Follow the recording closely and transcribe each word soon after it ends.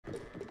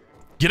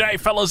G'day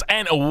fellas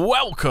and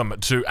welcome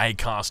to A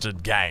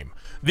Casted Game.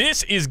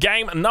 This is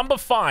game number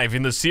 5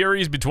 in the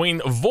series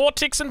between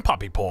Vortix and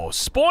Puppy Paw.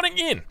 Spawning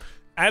in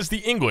as the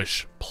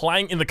English,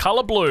 playing in the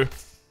color blue,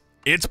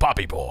 it's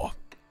Puppy Paw.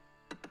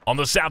 On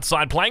the south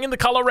side, playing in the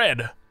color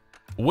red,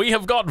 we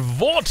have got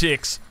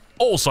Vortix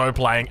also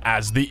playing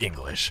as the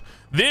English.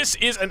 This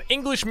is an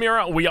English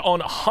mirror. We are on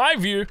high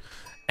view.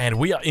 And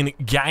we are in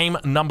game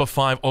number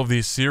 5 of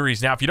this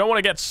series. Now, if you don't want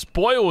to get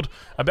spoiled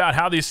about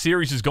how this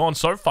series has gone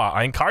so far,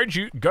 I encourage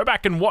you, go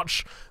back and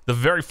watch the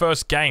very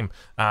first game.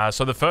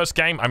 So the first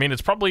game, I mean,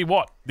 it's probably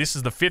what? This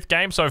is the 5th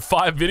game, so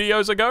 5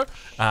 videos ago.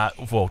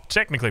 Well,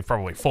 technically,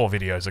 probably 4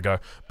 videos ago.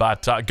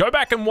 But go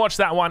back and watch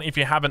that one if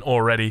you haven't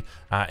already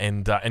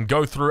and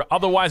go through.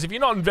 Otherwise, if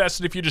you're not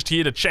invested, if you're just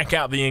here to check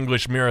out the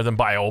English mirror, then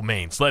by all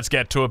means, let's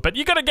get to it. But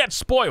you're going to get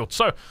spoiled.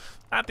 So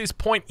at this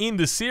point in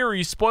the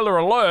series, spoiler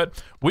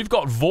alert, we've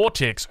got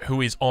Vortix,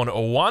 who is on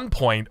 1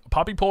 point,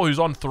 Puppy Paw, who's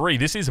on 3.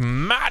 This is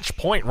match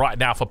point right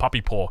now for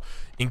Puppy Paw.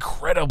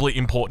 Incredibly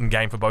important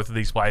game for both of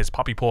these players.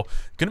 Puppy Paw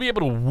going to be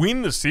able to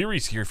win the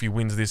series here if he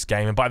wins this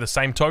game. And by the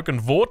same token,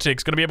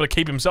 Vortix going to be able to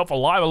keep himself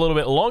alive a little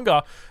bit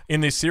longer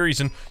in this series.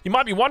 And you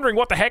might be wondering,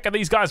 what the heck are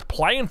these guys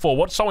playing for?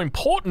 What's so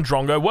important,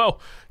 Drongo? Well,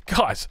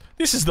 guys,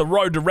 this is the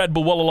road to Red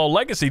Bull Wololo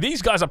Legacy.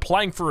 These guys are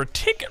playing for a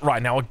ticket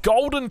right now, a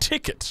golden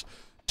ticket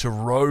to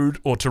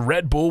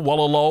Red Bull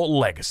Wololo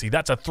Legacy.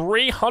 That's a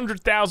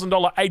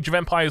 $300,000 Age of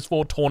Empires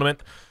 4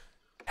 tournament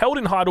held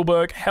in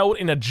Heidelberg, held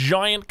in a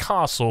giant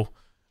castle.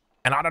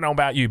 And I don't know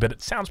about you, but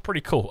it sounds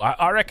pretty cool.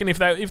 I reckon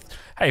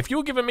if you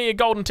were giving me a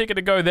golden ticket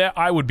to go there,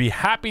 I would be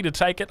happy to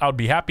take it. I would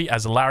be happy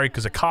as Larry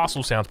because a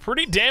castle sounds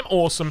pretty damn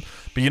awesome.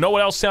 But you know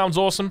what else sounds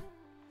awesome?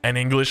 An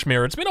English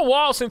mirror. It's been a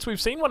while since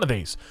we've seen one of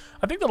these.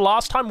 I think the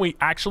last time we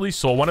actually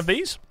saw one of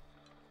these,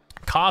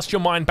 cast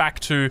your mind back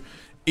to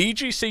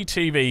EGC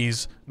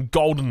TV's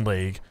Golden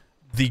League,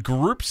 the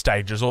group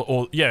stages,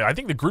 yeah, I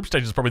think the group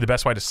stage is probably the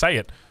best way to say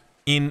it,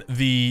 in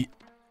the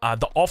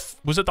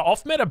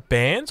off-meta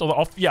bans, or the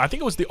off, yeah, I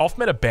think it was the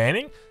off-meta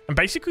banning, and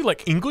basically,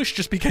 like, English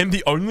just became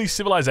the only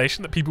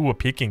civilization that people were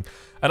picking.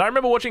 And I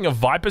remember watching a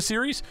Viper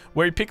series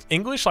where he picked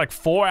English like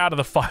 4 out of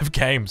the 5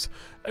 games.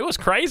 It was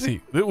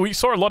crazy. We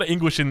saw a lot of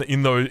English in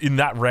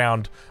that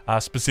round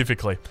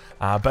specifically.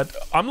 But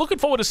I'm looking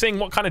forward to seeing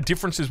what kind of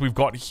differences we've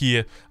got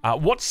here.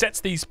 What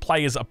sets these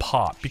players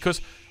apart?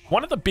 Because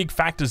one of the big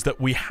factors that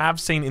we have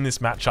seen in this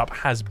matchup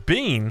has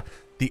been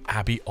the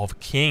Abbey of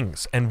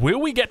Kings. And will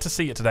we get to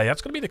see it today?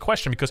 That's going to be the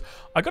question, because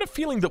I got a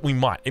feeling that we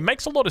might. It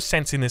makes a lot of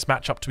sense in this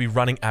matchup to be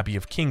running Abbey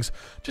of Kings,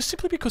 just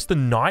simply because the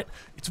knight,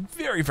 it's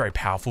very, very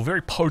powerful,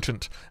 very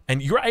potent,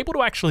 and you're able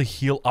to actually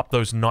heal up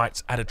those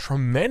knights at a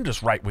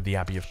tremendous rate with the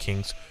Abbey of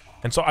Kings.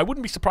 And so I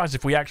wouldn't be surprised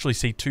if we actually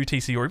see 2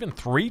 TC or even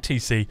 3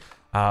 TC,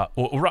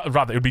 or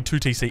rather, it would be 2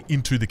 TC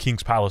into the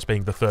King's Palace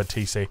being the 3rd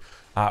TC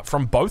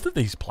from both of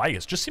these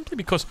players, just simply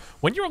because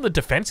when you're on the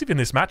defensive in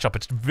this matchup,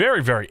 it's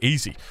very, very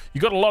easy. You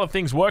got a lot of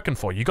things working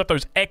for you. You got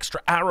those extra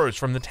arrows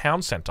from the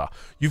town center.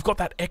 You've got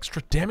that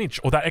extra damage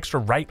or that extra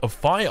rate of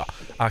fire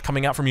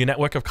coming out from your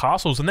network of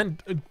castles. And then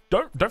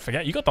don't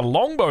forget, you got the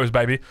longbows,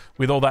 baby,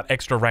 with all that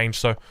extra range.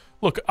 So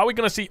look, are we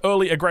going to see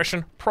early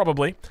aggression?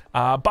 Probably,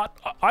 but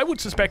I would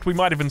suspect we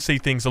might even see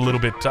things a little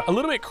bit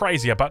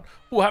crazier. But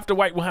we'll have to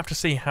wait. We'll have to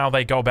see how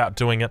they go about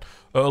doing it.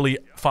 Early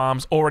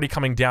farms already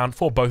coming down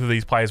for both of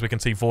these players. We can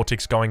see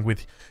Vortix going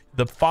with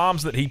the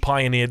farms that he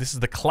pioneered. This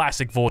is the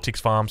classic Vortix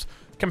farms.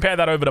 Compare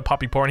that over to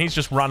Puppy Paw, and he's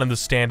just running the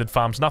standard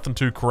farms. Nothing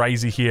too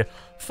crazy here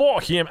for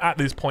him at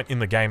this point in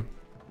the game.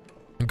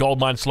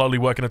 Goldmine slowly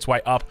working its way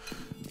up.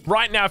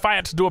 Right now, if I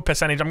had to do a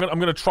percentage, I'm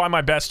gonna try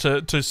my best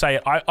to say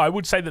it. I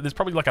would say that there's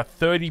probably like a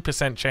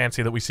 30% chance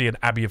here that we see an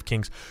Abbey of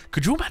Kings.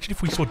 Could you imagine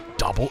if we saw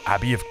double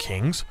Abbey of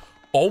Kings?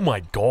 Oh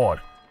my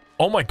god.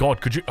 Oh my god,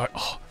 could you...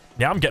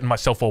 now I'm getting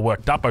myself all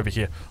worked up over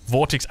here.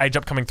 Vortix age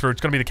up coming through.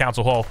 It's gonna be the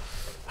Council Hall.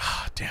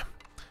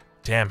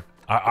 Damn.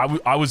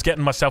 I was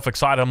getting myself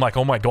excited. I'm like,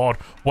 oh my god,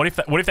 what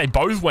if they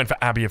both went for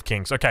Abbey of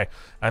Kings? Okay,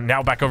 and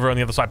now back over on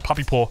the other side,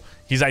 Puppy Paw,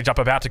 his age up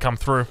about to come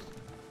through.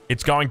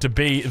 It's going to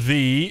be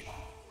the...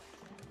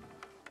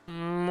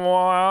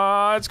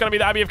 it's going to be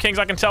the Abbey of Kings,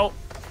 I can tell.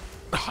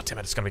 Oh, damn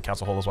it, it's going to be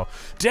Council Hall as well.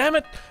 Damn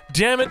it,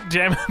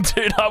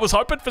 dude. I was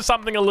hoping for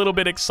something a little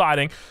bit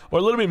exciting, or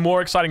a little bit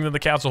more exciting than the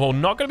Council Hall.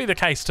 Not going to be the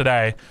case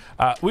today.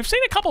 We've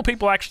seen a couple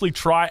people actually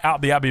try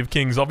out the Abbey of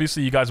Kings.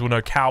 Obviously, you guys will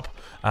know Kalp.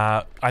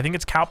 I think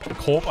it's Kalp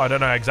Corp. I don't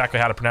know exactly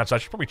how to pronounce it. I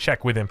should probably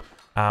check with him.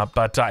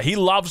 But he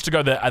loves to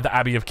go the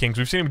Abbey of Kings.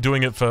 We've seen him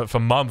doing it for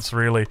months,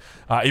 really.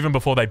 Even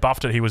before they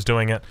buffed it, he was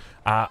doing it.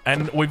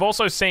 And we've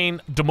also seen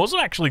Demuzo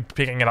actually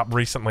picking it up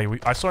recently.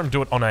 I saw him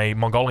do it on a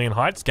Mongolian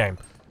Heights game.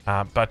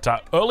 But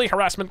early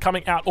harassment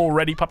coming out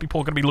already. Puppy Paw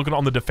going to be looking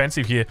on the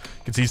defensive here,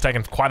 because he's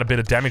taken quite a bit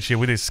of damage here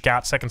with his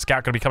scout. Second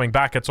scout going to be coming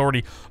back. It's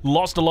already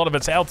lost a lot of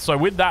its health. So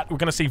with that, we're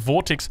going to see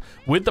Vortix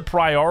with the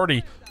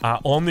priority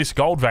on this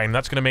gold vein.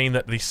 That's going to mean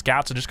that the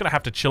scouts are just going to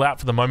have to chill out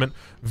for the moment.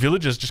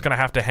 Villagers just going to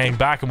have to hang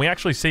back. And we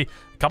actually see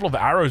a couple of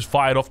arrows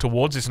fired off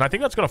towards this. And I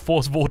think that's going to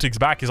force Vortix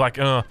back. He's like,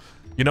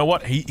 you know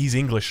what? He's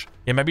English.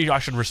 Yeah, maybe I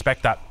should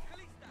respect that.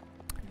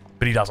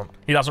 But he doesn't.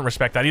 He doesn't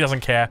respect that. He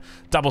doesn't care.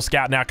 Double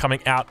scout now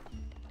coming out.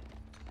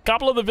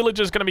 Couple of the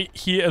villagers going to be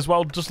here as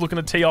well, just looking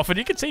to tee off. And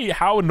you can see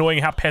how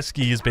annoying, how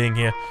pesky he is being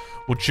here.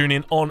 We'll tune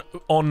in on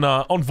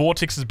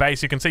Vortix's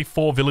base. You can see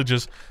 4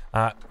 villagers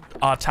are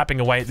tapping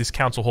away at this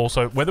council hall.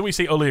 So whether we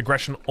see early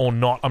aggression or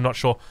not, I'm not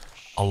sure.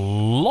 A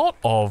lot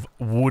of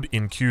wood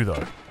in queue,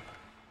 though.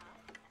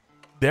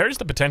 There is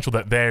the potential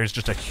that there is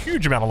just a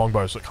huge amount of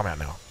longbows that come out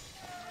now.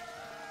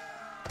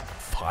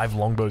 5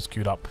 longbows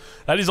queued up.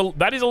 That is a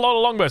lot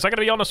of longbows. I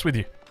gotta be honest with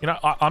you. You know,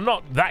 I'm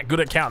not that good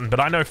at counting, but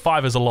I know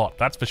 5 is a lot.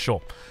 That's for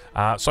sure.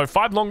 So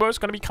 5 longbows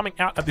going to be coming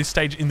out at this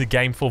stage in the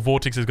game for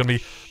Vortix. Is going to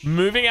be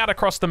moving out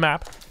across the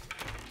map.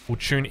 We'll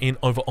tune in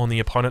over on the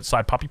opponent's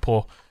side, Puppy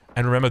Paw.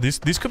 And remember,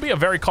 this could be a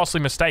very costly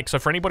mistake. So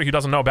for anybody who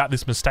doesn't know about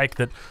this mistake,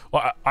 that,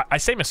 well, I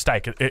say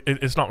mistake.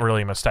 It's not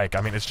really a mistake.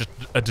 I mean, it's just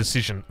a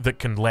decision that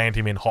can land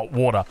him in hot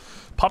water.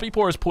 Puppy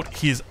Paw has put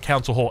his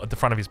council hall at the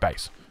front of his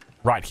base,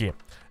 right here.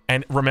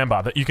 And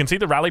remember that you can see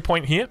the rally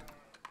point here.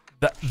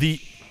 That the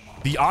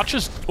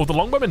archers or the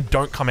longbowmen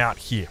don't come out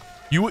here.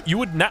 You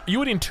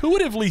would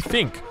intuitively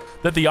think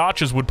that the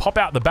archers would pop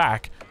out the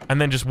back and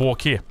then just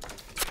walk here.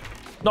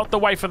 Not the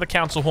way for the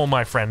council hall,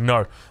 my friend.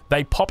 No,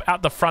 they pop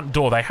out the front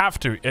door. They have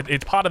to.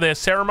 It's part of their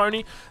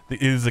ceremony.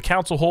 It is the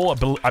council hall.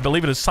 I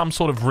believe it is some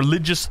sort of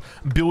religious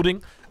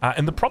building.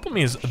 And the problem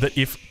is that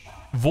if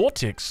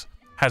Vortix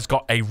has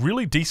got a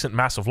really decent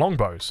mass of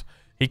longbows,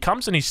 he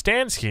comes and he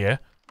stands here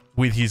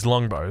with his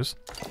longbows,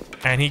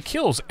 and he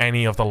kills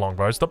any of the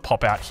longbows that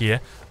pop out here,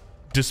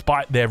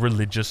 despite their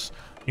religious,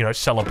 you know,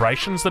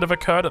 celebrations that have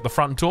occurred at the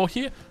front door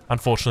here.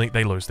 Unfortunately,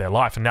 they lose their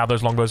life, and now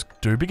those longbows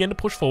do begin to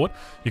push forward.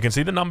 You can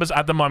see the numbers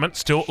at the moment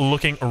still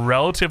looking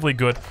relatively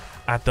good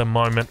at the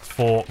moment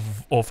for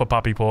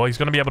Puppy Paw. He's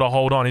going to be able to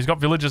hold on. He's got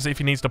villagers if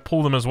he needs to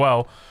pull them as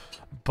well,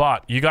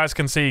 but you guys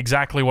can see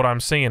exactly what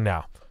I'm seeing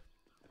now.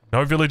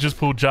 No villagers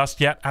pulled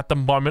just yet at the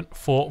moment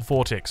for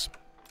Vortix.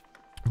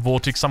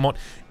 Vortix somewhat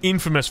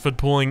infamous for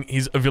pulling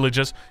his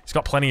villagers. He's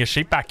got plenty of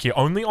sheep back here,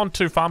 only on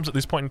 2 farms at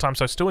this point in time,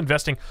 so still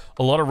investing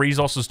a lot of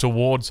resources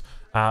towards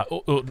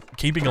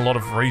keeping a lot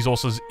of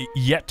resources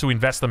yet to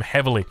invest them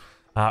heavily.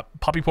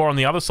 Puppy Paw on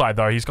the other side,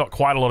 though, he's got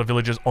quite a lot of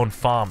villagers on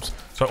farms,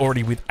 so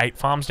already with 7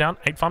 farms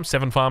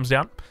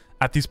down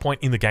at this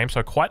point in the game,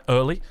 so quite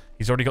early.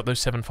 He's already got those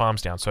 7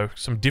 farms down, so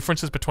some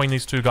differences between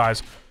these two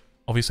guys.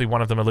 Obviously,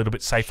 one of them a little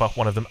bit safer,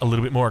 one of them a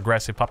little bit more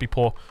aggressive. Puppy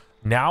Paw,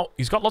 now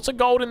he's got lots of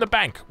gold in the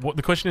bank.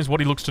 The question is what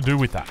he looks to do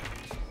with that.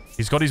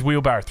 He's got his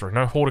wheelbarrow through.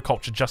 No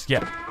horticulture just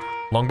yet.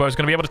 Longbow's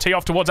going to be able to tee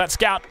off towards that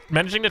scout,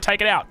 managing to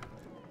take it out.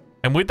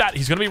 And with that,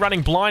 he's going to be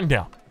running blind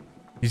now.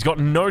 He's got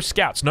no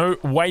scouts, no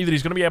way that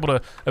he's going to be able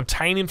to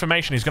obtain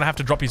information. He's going to have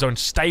to drop his own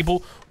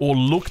stable or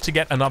look to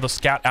get another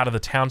scout out of the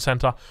town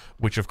center,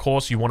 which of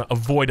course you want to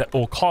avoid at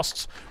all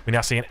costs. We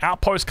now see an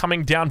outpost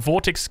coming down.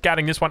 Vortix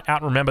scouting this one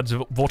out. Remember,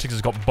 Vortix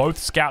has got both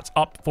scouts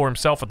up for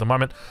himself at the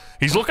moment.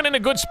 He's looking in a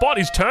good spot.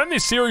 He's turned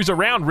this series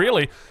around,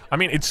 really. I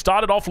mean, it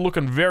started off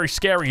looking very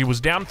scary. He was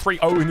down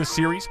 3-0 in this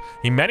series.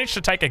 He managed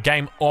to take a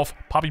game off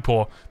Puppy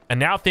Paw, and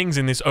now things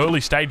in this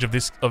early stage of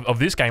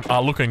this game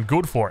are looking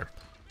good for him.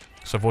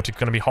 So Vortix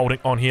going to be holding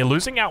on here,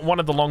 losing out one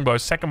of the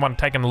longbows. Second one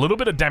taking a little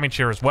bit of damage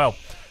here as well.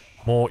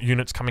 More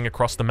units coming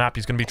across the map.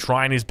 He's going to be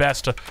trying his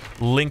best to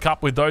link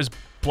up with those.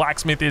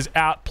 Blacksmith is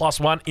out.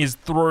 +1 is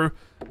through.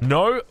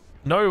 No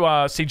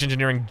siege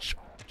engineering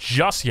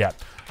just yet.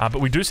 But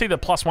we do see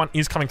that +1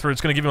 is coming through. It's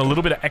going to give him a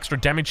little bit of extra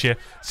damage here.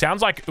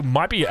 Sounds like it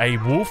might be a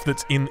wolf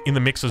that's in the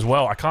mix as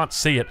well. I can't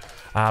see it.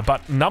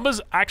 But numbers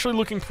actually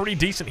looking pretty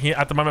decent here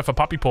at the moment for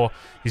Puppy Paw.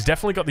 He's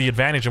definitely got the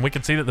advantage, and we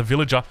can see that the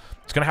villager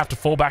is going to have to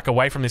fall back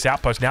away from this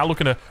outpost. Now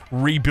looking to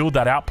rebuild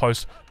that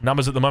outpost.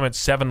 Numbers at the moment,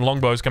 7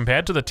 longbows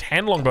compared to the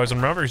 10 longbows.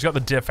 And remember, he's got the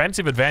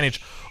defensive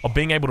advantage of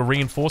being able to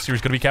reinforce here.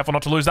 He's going to be careful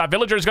not to lose that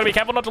villager. He's going to be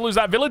careful not to lose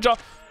that villager.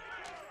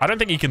 I don't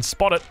think he can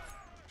spot it.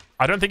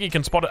 I don't think he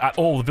can spot it at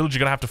all. The villager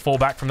going to have to fall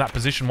back from that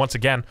position once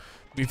again.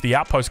 If the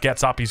outpost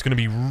gets up, he's going to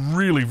be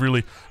really,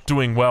 really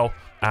doing well.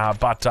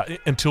 But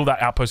until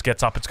that outpost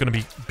gets up, it's going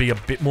to be a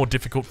bit more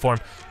difficult for him.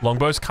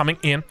 Longbows coming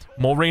in.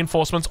 More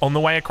reinforcements on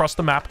the way across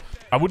the map.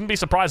 I wouldn't be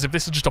surprised if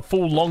this is just a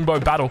full longbow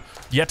battle.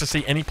 Yet to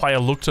see any player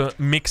look to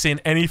mix in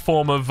any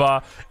form of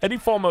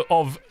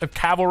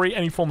cavalry,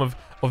 any form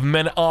of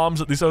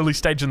men-at-arms at this early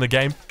stage in the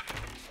game.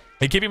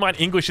 Hey, keep in mind,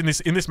 English in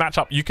this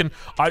matchup,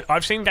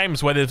 I've seen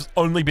games where there's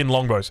only been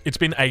longbows. It's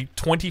been a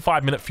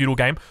 25-minute feudal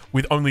game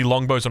with only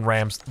longbows and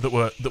rams that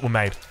were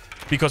made.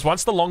 Because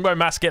once the longbow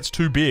mass gets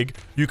too big,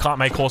 you can't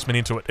make horsemen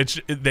into it.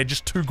 They're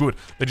just too good.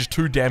 They're just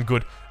too damn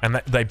good, and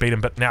they beat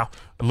them. But now,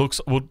 it looks,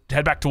 we'll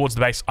head back towards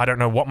the base. I don't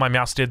know what my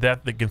mouse did there.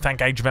 You can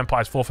thank Age of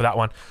Empires 4 for that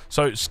one.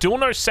 So, still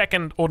no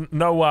second or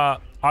no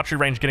archery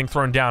range getting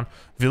thrown down.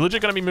 Villager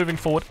going to be moving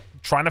forward.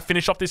 trying to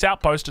finish off this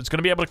outpost. It's going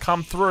to be able to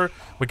come through.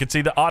 We can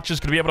see the archer's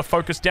going to be able to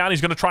focus down.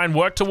 He's going to try and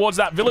work towards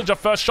that villager.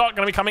 First shot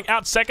going to be coming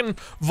out. Second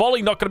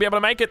volley not going to be able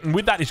to make it. And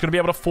with that, he's going to be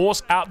able to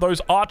force out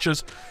those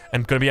archers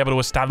and going to be able to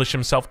establish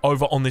himself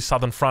over on this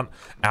southern front.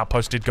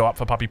 Outpost did go up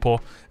for Puppy Paw.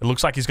 It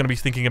looks like he's going to be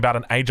thinking about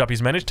an age up.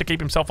 He's managed to keep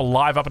himself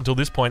alive up until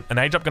this point. An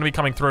age up going to be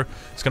coming through.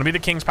 It's going to be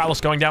the King's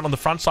Palace going down on the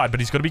front side, but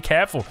he's got to be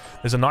careful.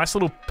 There's a nice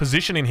little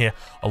position in here.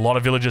 A lot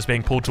of villagers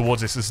being pulled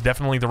towards this. This is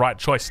definitely the right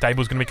choice.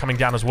 Stable's going to be coming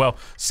down as well.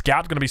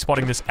 Scout going to be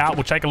spotting this out.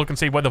 We'll take a look and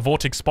see whether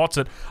Vortex spots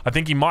it. I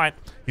think he might.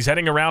 He's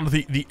heading around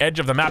the edge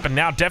of the map and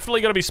now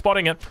definitely going to be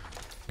spotting it.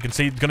 You can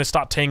see he's going to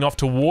start teeing off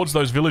towards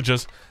those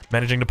villagers,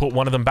 managing to put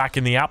one of them back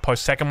in the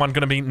outpost. Second one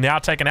going to be now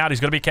taken out. He's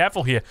going to be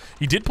careful here.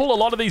 He did pull a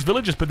lot of these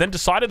villagers, but then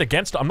decided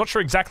against it. I'm not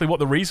sure exactly what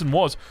the reason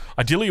was.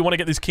 Ideally, you want to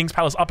get this King's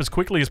Palace up as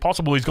quickly as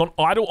possible. He's gone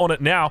idle on it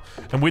now,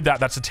 and with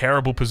that, that's a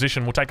terrible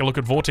position. We'll take a look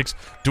at Vortex.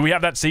 Do we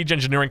have that siege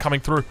engineering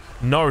coming through?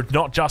 No,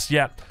 not just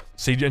yet.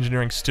 Siege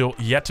engineering still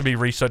yet to be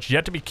researched,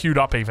 yet to be queued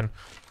up even.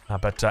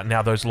 But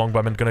now those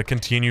longbowmen are going to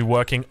continue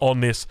working on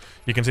this.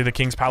 You can see the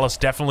King's Palace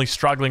definitely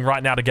struggling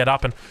right now to get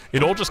up, and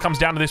it all just comes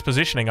down to this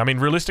positioning. I mean,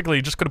 realistically,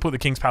 he just could have put the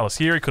King's Palace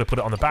here. He could have put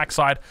it on the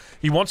backside.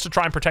 He wants to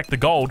try and protect the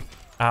gold,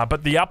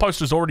 but the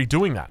outpost is already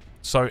doing that.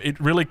 So it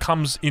really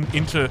comes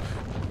into...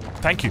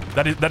 Thank you.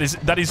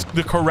 That is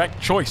the correct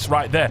choice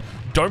right there.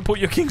 Don't put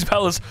your King's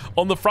Palace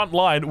on the front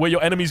line where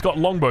your enemy's got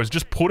longbows.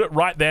 Just put it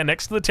right there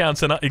next to the town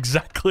center.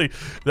 Exactly.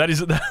 That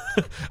is...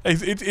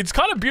 it's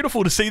kind of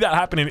beautiful to see that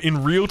happen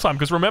in real time.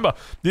 Because remember,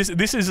 this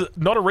is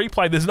not a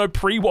replay. There's no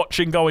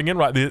pre-watching going in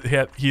right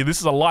here. This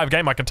is a live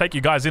game. I can take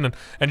you guys in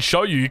and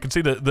show you. You can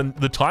see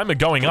the timer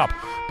going up.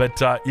 But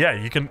yeah,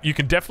 you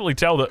can definitely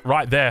tell that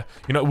right there,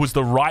 you know, it was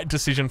the right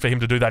decision for him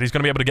to do that. He's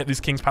going to be able to get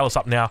this King's Palace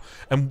up now.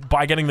 And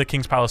by getting the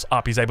King's Palace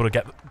up, he's able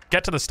to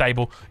get to the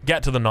stable,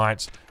 get to the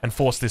knights, and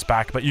force this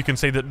back. But you can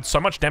see that so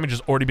much damage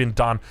has already been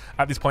done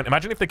at this point.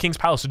 Imagine if the King's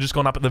Palace had just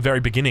gone up at the very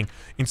beginning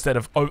instead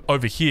of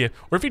over here,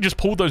 or if he just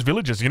pulled those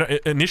villagers. You know,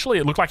 initially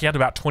it looked like he had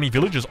about 20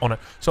 villagers on it,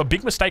 so a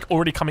big mistake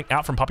already coming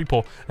out from Puppy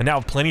Paw, and now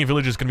plenty of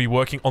villagers going to be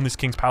working on this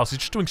King's Palace. He's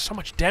just doing so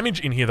much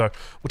damage in here, though.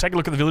 We'll take a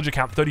look at the villager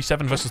count,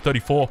 37 versus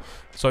 34,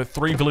 so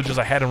 3 villagers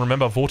ahead, and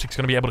remember, Vortex is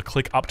going to be able to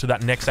click up to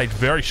that next stage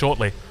very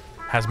shortly.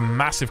 Has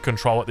massive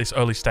control at this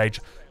early stage,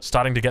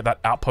 starting to get that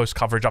outpost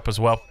coverage up as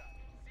well.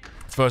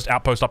 First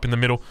outpost up in the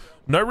middle.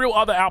 No real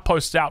other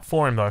outposts out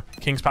for him, though.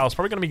 King's Palace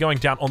probably going to be going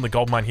down on the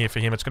gold mine here for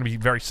him. It's going to be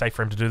very safe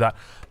for him to do that.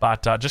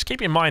 But just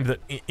keep in mind that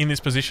in this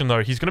position,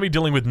 though, he's going to be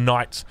dealing with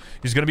knights.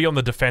 He's going to be on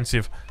the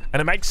defensive. And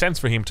it makes sense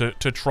for him to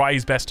try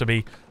his best to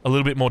be a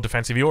little bit more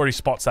defensive. He already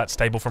spots that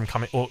stable from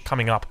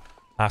coming up.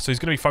 So he's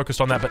going to be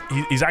focused on that, but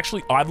he's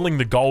actually idling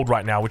the gold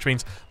right now, which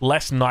means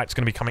less knights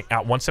going to be coming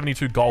out.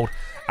 172 gold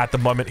at the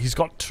moment. He's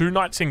got 2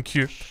 knights in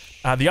queue.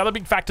 The other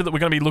big factor that we're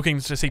going to be looking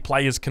to see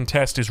players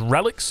contest is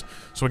relics.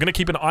 So we're going to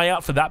keep an eye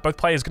out for that. Both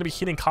players are going to be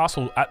hitting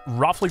castle at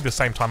roughly the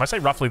same time. I say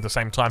roughly the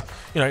same time.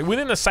 You know,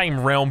 within the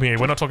same realm here.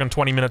 We're not talking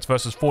 20 minutes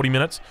versus 40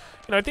 minutes.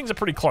 You know, things are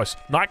pretty close.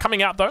 Knight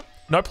coming out, though.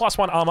 No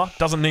 +1 armor.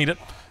 Doesn't need it.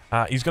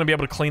 He's going to be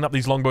able to clean up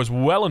these longbows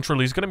well and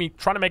truly. He's going to be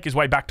trying to make his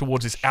way back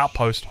towards this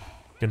outpost.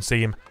 You can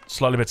see him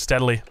slowly but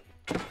steadily.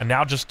 And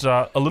now just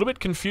a little bit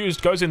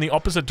confused. Goes in the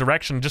opposite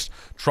direction. Just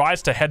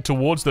tries to head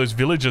towards those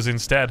villagers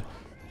instead.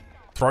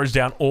 Throws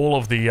down all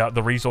of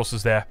the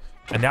resources there.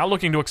 And now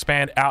looking to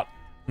expand out.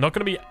 Not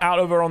going to be out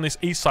over on this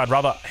east side.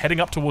 Rather, heading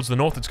up towards the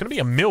north. It's going to be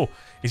a mill.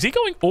 Is he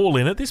going all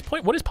in at this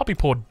point? What is Puppy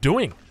Paw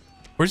doing?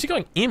 Or is he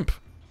going imp?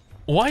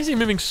 Why is he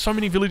moving so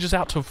many villagers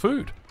out to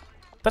food?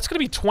 That's going to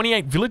be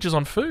 28 villagers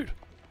on food.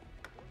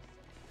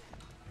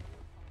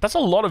 That's a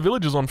lot of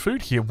villagers on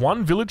food here.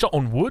 1 villager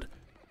on wood?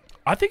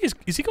 I think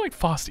is he going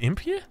fast imp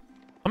here?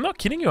 I'm not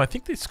kidding you. I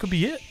think this could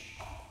be it.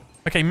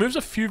 Okay, moves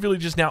a few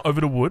villagers now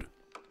over to wood.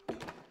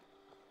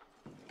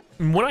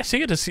 When I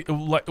see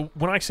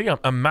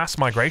a mass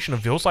migration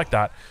of vills like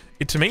that,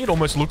 to me it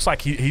almost looks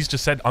like he's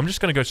just said, I'm just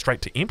going to go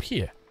straight to imp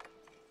here.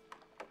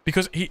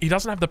 Because he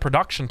doesn't have the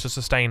production to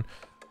sustain,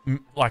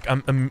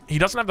 he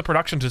doesn't have the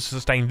production to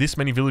sustain this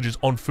many villagers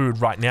on food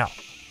right now.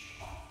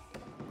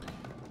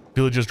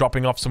 Villagers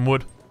dropping off some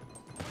wood.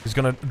 He's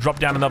going to drop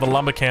down another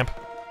lumber camp.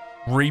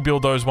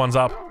 Rebuild those ones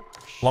up.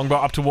 Longbow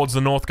up towards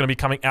the north, going to be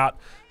coming out.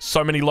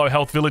 So many low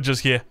health villagers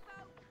here.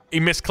 He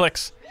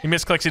misclicks. He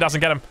misclicks. He doesn't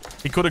get him.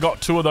 He could have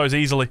got 2 of those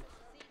easily.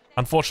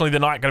 Unfortunately, the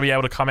knight going to be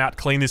able to come out,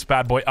 clean this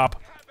bad boy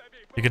up.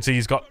 You can see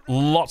he's got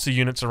lots of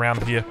units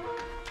around here.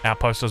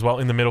 Outpost as well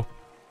in the middle.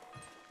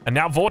 And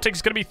now Vortex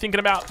is going to be thinking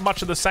about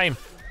much of the same.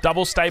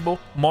 Double stable,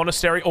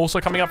 monastery also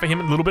coming up for him.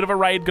 A little bit of a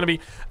raid, going to be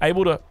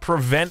able to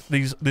prevent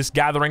this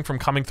gathering from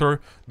coming through.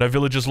 No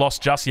villagers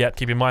lost just yet.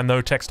 Keep in mind, no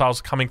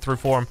textiles coming through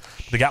for him.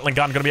 The Gatling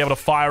gun going to be able to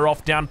fire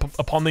off down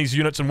upon these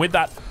units. And with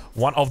that,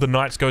 one of the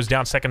knights goes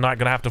down. Second knight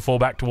going to have to fall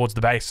back towards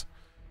the base.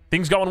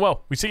 Things going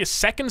well. We see a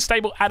second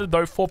stable added,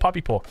 though, for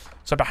Puppy Paw.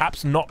 So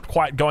perhaps not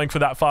quite going for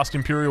that fast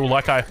Imperial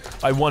like I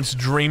once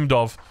dreamed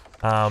of.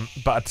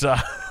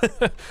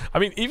 I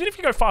mean, even if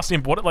you go fast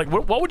imp,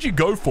 what would you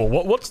go for?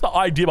 What's the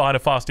idea behind a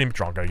fast imp,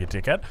 Drongo, you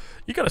dickhead?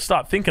 You got to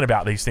start thinking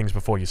about these things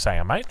before you say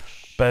them, mate.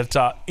 But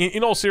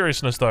in all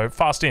seriousness, though,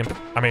 fast imp,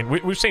 I mean,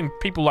 we've seen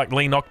people like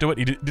Lee Nock do it.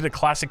 He did a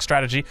classic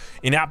strategy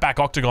in Outback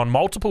Octagon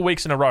multiple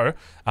weeks in a row.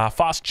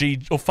 Fast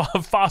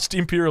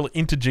Imperial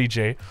into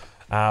GG.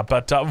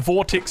 But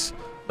Vortix,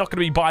 not going to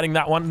be biting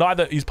that one.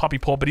 Neither is Puppy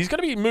Paw, but he's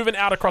going to be moving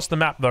out across the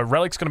map, though.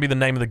 Relic's going to be the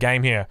name of the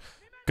game here.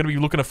 Going to be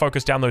looking to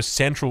focus down those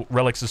central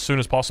relics as soon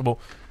as possible.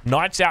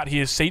 Knights out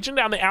here, sieging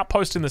down the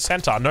outpost in the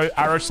center. No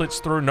arrow slits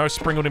through, no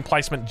springald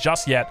emplacement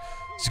just yet.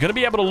 He's going to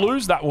be able to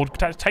lose that. We'll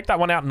take that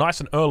one out nice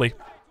and early.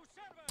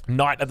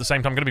 Knight at the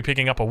same time going to be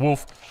picking up a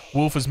Wolf.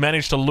 Wolf has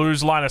managed to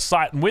lose line of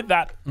sight, and with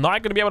that,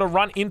 Knight going to be able to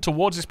run in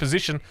towards this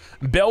position.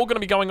 Bell going to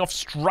be going off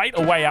straight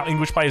away. Our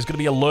English player is going to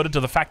be alerted to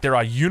the fact there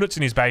are units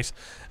in his base.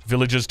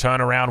 Villagers turn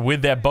around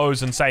with their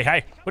bows and say,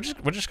 "Hey,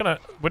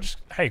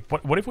 hey,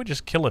 what if we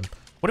just kill him?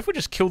 What if we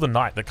just kill the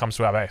Knight that comes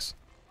to our base?"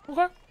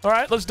 Okay, all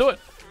right, let's do it.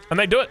 And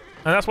they do it,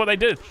 and that's what they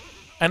did.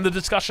 And the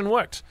discussion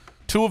worked.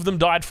 2 of them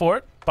died for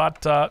it,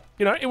 but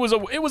you know, it was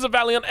a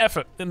valiant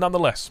effort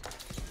nonetheless.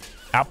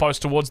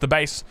 Outpost towards the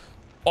base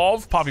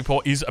of Puppy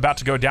Paw is about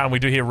to go down. We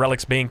do hear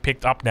relics being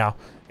picked up now.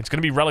 It's going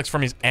to be relics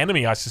from his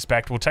enemy, I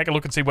suspect. We'll take a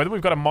look and see whether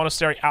we've got a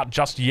monastery out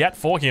just yet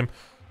for him.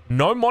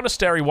 No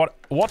monastery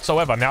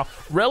whatsoever. Now,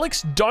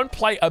 relics don't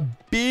play a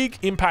big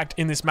impact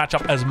in this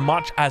matchup as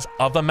much as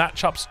other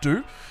matchups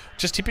do.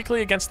 Just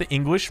typically against the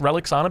English,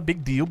 relics aren't a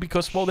big deal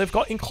because, well, they've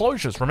got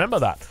enclosures. Remember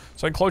that.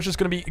 So enclosures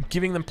going to be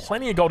giving them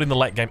plenty of gold in the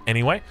late game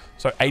anyway.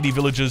 So 80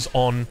 villagers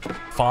on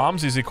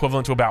farms is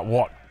equivalent to about,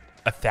 what,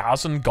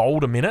 1,000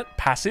 gold a minute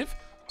passive.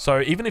 So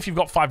even if you've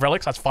got 5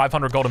 relics, that's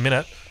 500 gold a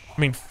minute. I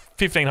mean,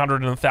 1,500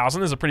 and 1,000,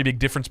 there's a pretty big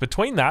difference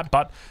between that.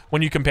 But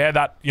when you compare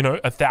that, you know,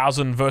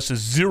 1,000 versus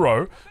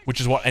 0,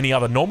 which is what any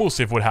other normal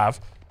civ would have,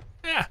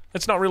 yeah,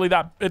 it's not really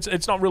that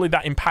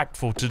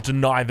impactful to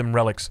deny them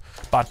relics.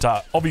 But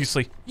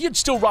obviously, you'd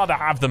still rather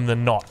have them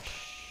than not.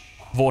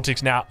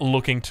 Vortix now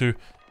looking to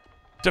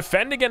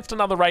defend against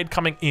another raid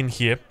coming in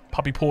here.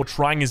 Puppy Paw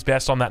trying his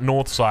best on that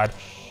north side.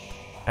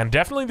 And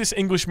definitely this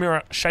English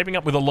mirror shaping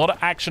up with a lot of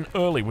action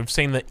early. We've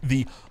seen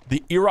the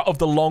era of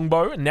the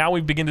longbow, and now we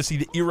begin to see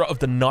the era of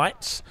the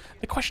knights.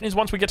 The question is,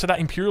 once we get to that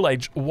Imperial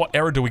Age, what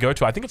era do we go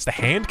to? I think it's the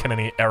hand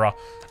cannoneer era.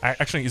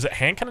 Actually, is it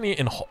hand cannoneer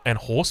and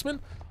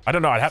horseman? I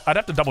don't know. I'd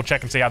have to double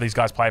check and see how these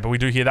guys play, but we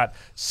do hear that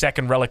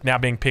second relic now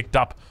being picked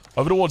up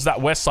over towards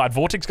that west side.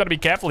 Vortix got to be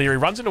careful here. He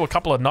runs into a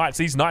couple of knights.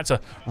 These knights are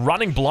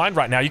running blind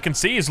right now. You can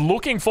see he's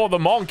looking for the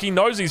monk. He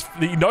knows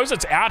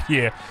it's out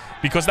here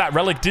because that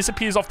relic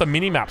disappears off the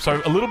minimap.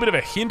 So a little bit of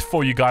a hint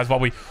for you guys while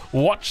we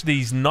watch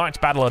these knights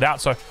battle it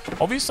out. So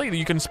obviously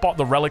you can spot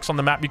the relics on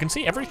the map. You can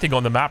see everything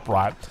on the map,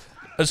 right?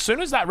 As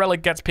soon as that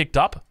relic gets picked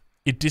up,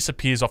 it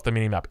disappears off the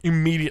minimap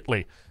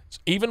immediately.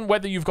 Even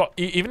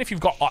if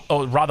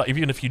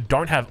you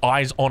don't have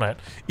eyes on it,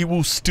 it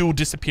will still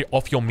disappear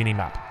off your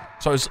minimap.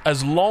 So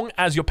as long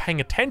as you're paying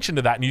attention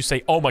to that and you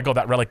say, oh my god,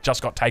 that relic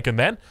just got taken,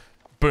 then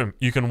boom,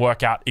 you can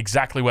work out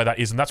exactly where that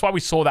is. And that's why we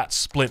saw that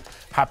split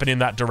happen in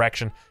that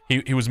direction.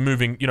 He was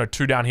moving, you know,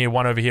 2 down here,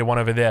 1 over here, 1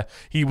 over there.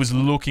 He was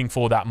looking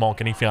for that monk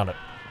and he found it.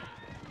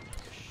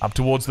 Up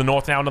towards the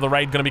north now, another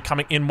raid going to be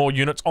coming in. More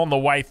units on the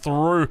way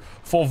through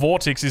for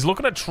Vortix. He's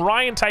looking to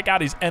try and take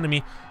out his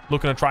enemy.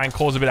 Looking to try and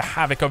cause a bit of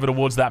havoc over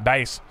towards that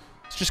base.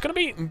 It's just going to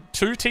be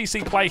 2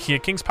 TC play here.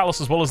 King's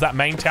Palace as well as that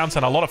main town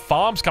center. A lot of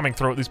farms coming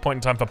through at this point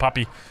in time for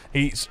Puppy.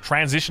 He's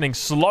transitioning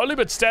slowly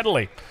but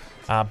steadily.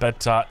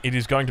 But it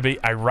is going to be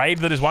a raid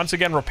that is once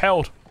again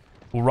repelled.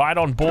 We'll ride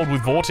on board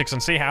with Vortix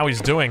and see how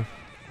he's doing.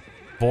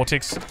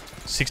 Vortix,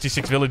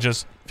 66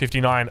 villagers,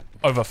 59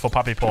 over for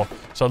Puppy Paw.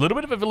 So a little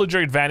bit of a villager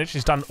advantage.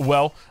 He's done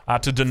well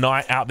to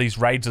deny out these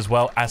raids as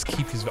well as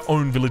keep his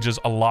own villagers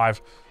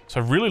alive. So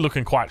really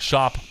looking quite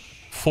sharp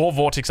for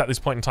Vortix at this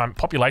point in time.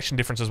 Population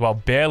difference as well.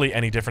 Barely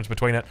any difference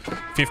between it.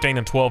 15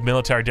 and 12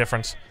 military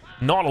difference.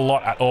 Not a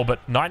lot at all,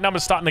 but knight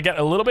numbers starting to get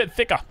a little bit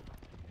thicker.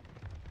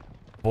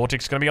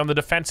 Vortix going to be on the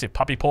defensive.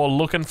 Puppy Paw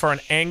looking for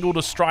an angle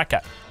to strike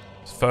at.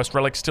 His first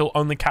relic still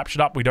only captured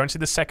up. We don't see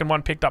the second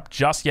one picked up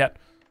just yet.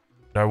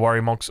 No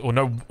worry monks, or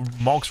no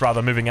monks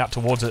rather, moving out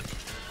towards it.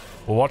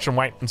 We'll watch and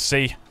wait and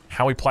see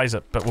how he plays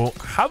it. But we'll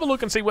have a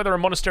look and see whether a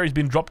monastery has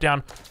been dropped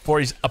down for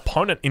his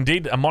opponent.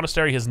 Indeed, a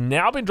monastery has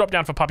now been dropped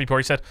down for Puppy Paw.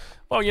 He said,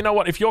 well, you know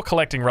what? If you're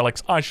collecting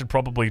relics, I should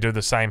probably do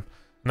the same.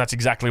 And that's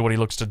exactly what he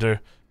looks to do,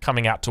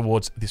 coming out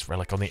towards this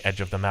relic on the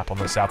edge of the map on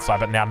the south side.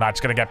 But now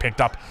Knight's going to get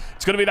picked up.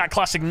 It's going to be that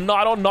classic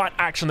knight-on-knight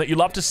action that you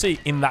love to see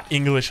in that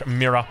English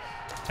mirror.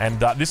 And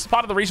this is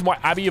part of the reason why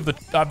Abbey of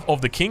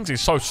the Kings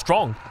is so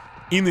strong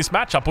in this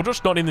matchup, or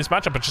just not in this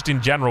matchup, but just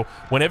in general.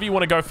 Whenever you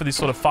want to go for this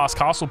sort of fast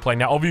castle play.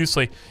 Now,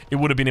 obviously, it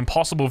would have been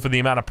impossible for the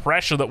amount of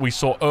pressure that we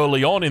saw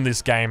early on in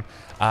this game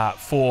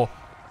for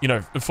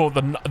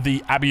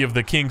the Abbey of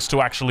the Kings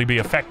to actually be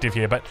effective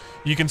here. But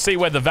you can see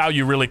where the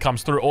value really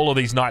comes through. All of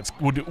these knights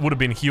would have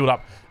been healed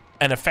up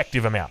an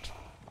effective amount.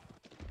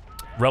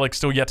 Relic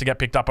still yet to get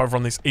picked up over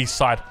on this east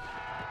side.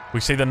 We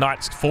see the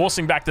knights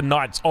forcing back the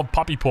knights of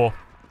Puppy Paw.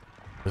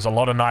 There's a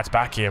lot of knights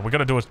back here. We're going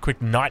to do a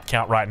quick knight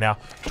count right now.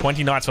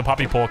 20 knights for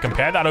Puppy Paw.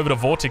 Compare that over to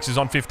Vortix, who's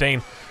on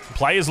 15.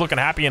 Player's looking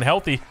happy and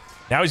healthy.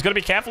 Now he's got to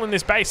be careful in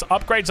this base.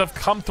 Upgrades have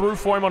come through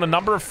for him on a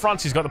number of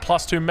fronts. He's got the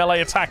 +2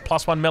 melee attack,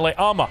 +1 melee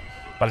armor.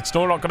 But it's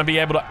still not going to be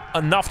able to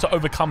enough to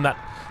overcome that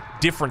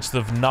difference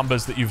of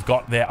numbers that you've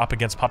got there up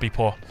against Puppy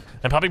Paw.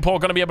 And Puppy Paw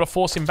going to be able to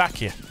force him back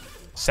here.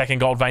 Second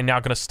gold vein now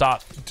going to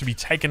start to be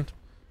taken.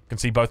 You can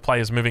see both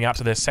players moving out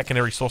to their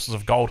secondary sources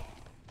of gold.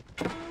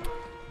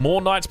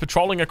 More knights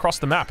patrolling across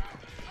the map.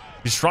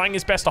 He's trying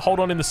his best to hold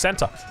on in the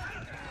center.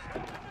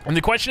 And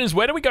the question is,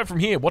 where do we go from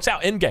here? What's our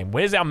end game?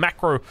 Where's our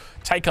macro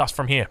take us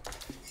from here?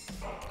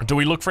 Do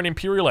we look for an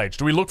Imperial Age?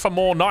 Do we look for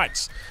more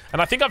knights?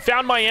 And I think I've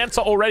found my answer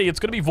already. It's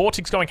going to be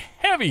Vortix going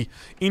heavy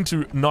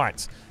into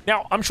knights.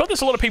 Now, I'm sure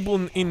there's a lot of people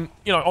in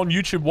on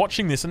YouTube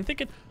watching this and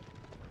thinking,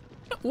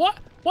 what?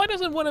 Why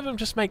doesn't one of them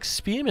just make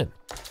spearmen?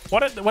 Why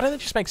don't they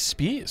just make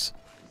spears?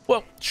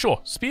 Well,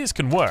 sure, spears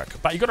can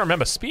work, but you got to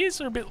remember,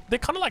 spears are they're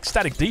kind of like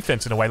static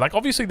defense in a way. Like,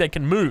 obviously they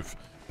can move,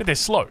 but they're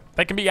slow.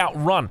 They can be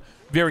outrun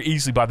very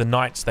easily by the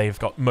knights. They've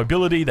got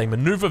mobility, they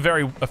maneuver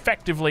very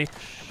effectively,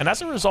 and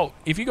as a result,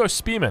 if you go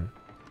spearmen,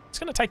 it's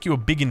going to take you a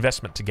big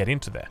investment to get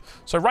into there.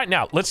 So right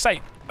now, let's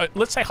say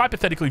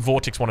hypothetically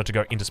Vortix wanted to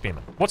go into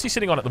spearmen. What's he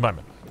sitting on at the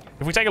moment?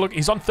 If we take a look,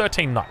 he's on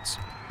 13 knights.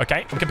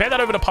 Okay, and compare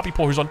that over to Puppy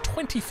Paw, who's on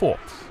 24.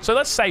 So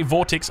let's say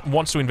Vortix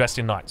wants to invest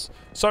in knights.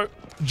 So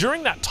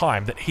during that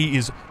time that he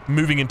is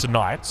moving into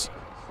knights,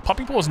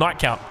 Puppy Paw's knight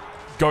count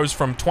goes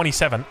from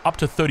 27 up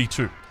to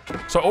 32.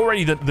 So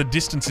already the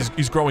distance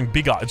is growing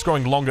bigger, it's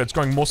growing longer, it's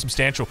growing more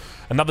substantial.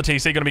 Another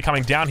TC going to be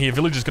coming down here,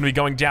 village is going to be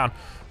going down.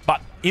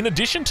 But in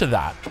addition to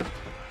that,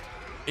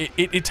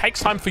 it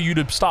takes time for you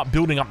to start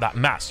building up that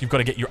mass. You've got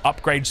to get your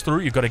upgrades through,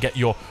 you've got to get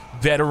your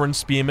veteran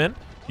spearmen,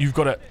 you've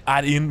got to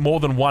add in more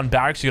than one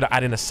barracks, you've got to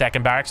add in a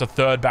second barracks, a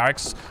third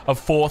barracks, a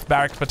fourth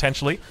barracks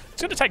potentially.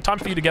 It's going to take time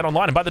for you to get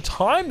online, and by the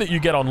time that you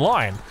get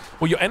online,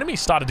 well, your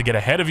enemies started to get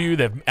ahead of you,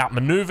 they've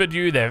outmaneuvered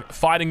you, they're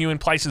fighting you in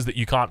places that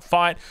you can't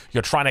fight,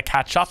 you're trying to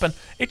catch up, and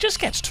it just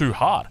gets too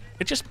hard.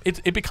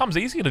 It becomes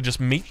easier to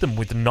just meet them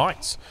with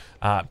knights.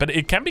 But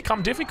it can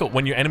become difficult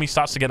when your enemy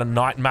starts to get a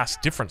knight mass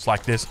difference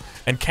like this,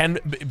 and can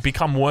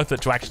become worth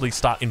it to actually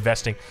start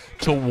investing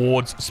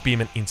towards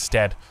spearmen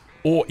instead.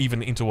 Or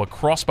even into a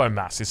crossbow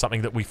mass is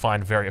something that we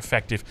find very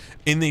effective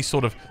in these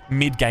sort of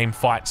mid-game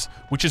fights,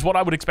 which is what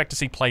I would expect to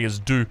see players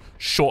do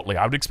shortly.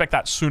 I would expect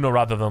that sooner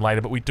rather than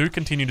later, but we do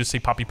continue to see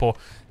Puppy Paw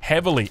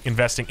heavily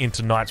investing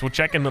into knights. We'll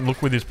check in and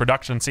look with his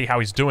production and see how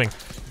he's doing.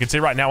 You can see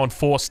right now on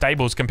 4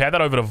 stables. Compare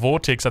that over to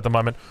Vortix at the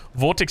moment.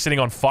 Vortix sitting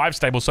on 5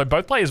 stables, so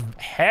both players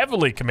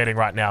heavily committing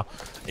right now.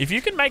 If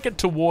you can make it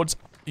towards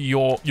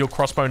your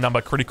crossbow number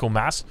critical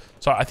mass,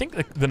 so I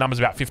think the number's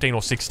about 15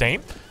 or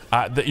 16,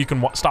 that you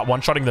can start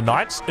one-shotting the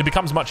knights, it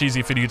becomes much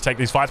easier for you to take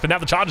these fights. But now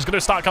the charge is going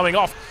to start coming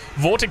off.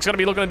 Vortix going to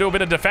be looking to do a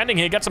bit of defending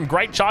here, get some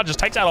great charges,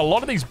 takes out a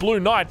lot of these blue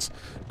knights.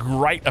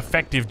 Great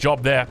effective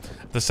job there.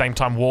 At the same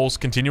time, walls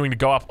continuing to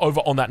go up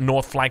over on that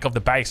north flank of the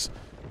base.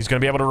 He's going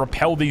to be able to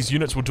repel these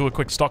units. We'll do a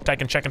quick stock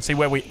take and check and see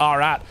where we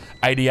are at.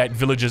 88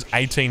 villagers,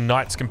 18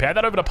 knights. Compare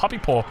that over to Puppy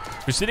Paw,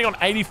 who's sitting on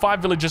 85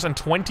 villagers and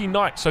 20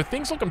 knights. So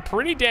things looking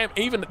pretty damn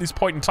even at this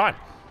point in time.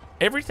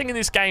 Everything in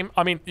this game,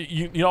 I mean,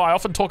 you know, I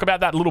often talk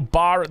about that little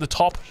bar at the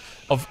top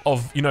of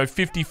you know,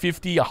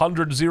 50-50,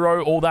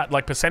 100-0, all that,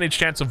 like, percentage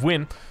chance of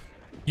win.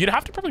 You'd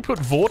have to probably put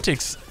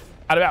Vortix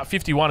at about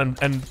 51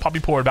 and Puppy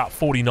Paw at about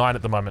 49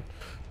 at the moment.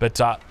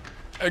 But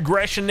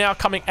aggression now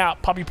coming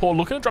out. Puppy Paw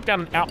looking to drop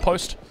down an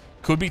outpost.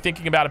 Could be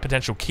thinking about a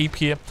potential keep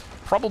here.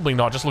 Probably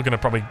not. Just looking to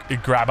probably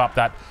grab up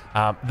that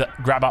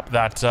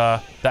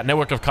that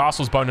network of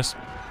castles bonus.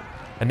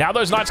 And now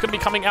those knights going to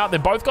be coming out.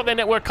 They've both got their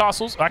network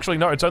castles. Actually,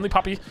 no, it's only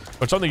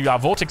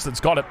Vortix that's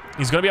got it.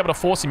 He's going to be able to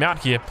force him out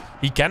here.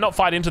 He cannot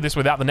fight into this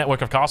without the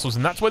network of castles,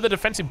 and that's where the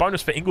defensive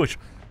bonus for English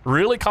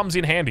really comes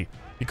in handy,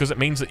 because it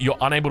means that you're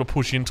unable to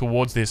push in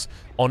towards this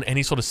on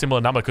any sort of similar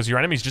number, because your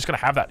enemy's just going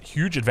to have that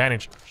huge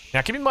advantage.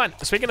 Now, keep in mind,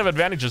 speaking of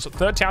advantages,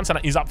 third town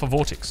center is up for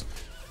Vortix.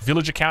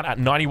 Villager count at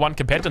 91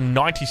 compared to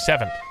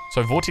 97.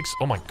 So Vortix,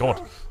 oh my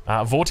god.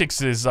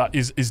 Vortix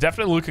is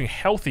definitely looking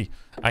healthy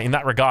in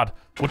that regard.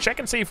 We'll check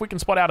and see if we can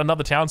spot out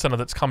another town center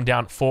that's come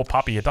down for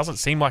Puppy. It doesn't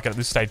seem like it at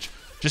this stage.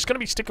 Just going to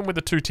be sticking with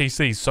the 2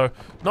 TCs. So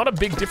not a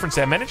big difference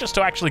there. Manages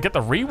to actually get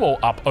the re-wall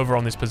up over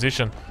on this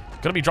position.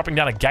 Going to be dropping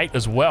down a gate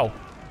as well.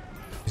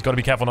 He's got to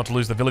be careful not to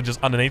lose the villagers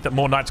underneath it.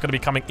 More knights going to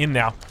be coming in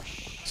now.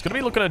 He's going to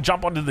be looking to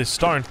jump onto this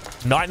stone.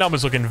 Knight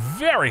numbers looking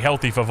very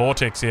healthy for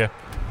Vortix here.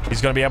 He's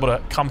going to be able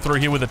to come through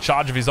here with a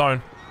charge of his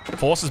own.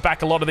 Forces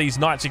back a lot of these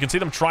knights. You can see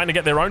them trying to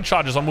get their own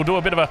charges on. We'll do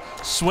a bit of a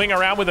swing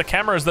around with the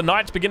camera as the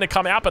knights begin to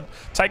come out. But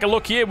take a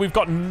look here. We've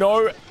got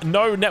no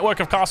network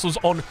of castles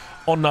on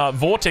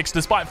Vortex,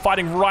 despite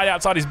fighting right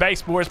outside his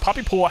base, whereas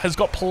Puppy Paw has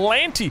got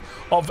plenty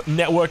of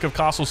network of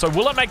castles. So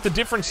will it make the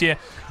difference here?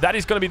 That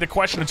is going to be the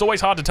question. It's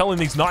always hard to tell in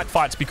these knight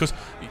fights because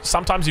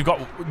sometimes you've got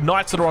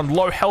knights that are on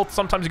low health,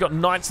 sometimes you've got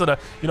knights that are,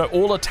 you know,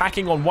 all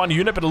attacking on one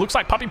unit, but it looks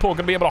like Puppy Paw going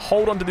to be able to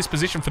hold on to this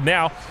position for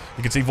now.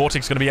 You can see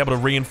Vortex going to be able to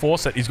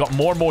reinforce it. He's got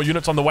more and more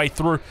units on the way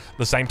through. At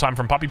the same time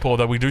from Puppy Paw,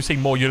 though, we do see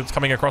more units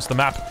coming across the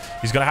map.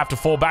 He's going to have to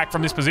fall back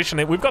from this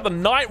position. We've got the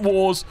Night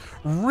Wars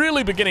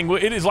really beginning.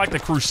 It is like the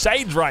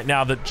Crusades right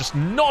now, that just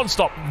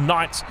non-stop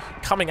knights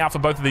coming out for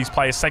both of these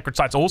players. Sacred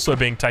sites also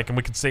being taken.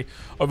 We can see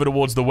over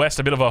towards the west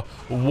a bit of a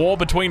war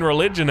between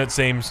religion, it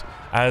seems,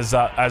 as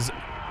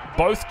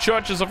both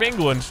churches of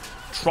England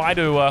try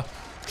to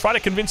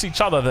convince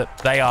each other that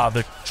they are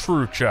the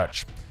true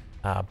church.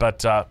 But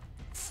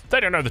they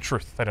don't know the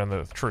truth. They don't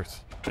know the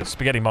truth. The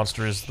spaghetti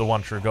monster is the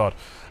one true God.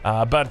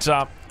 But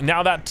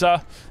now that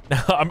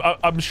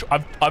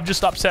I've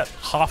just upset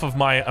half of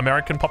my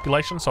American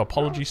population, so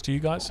apologies to you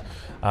guys.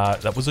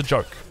 That was a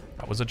joke.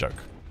 That was a joke.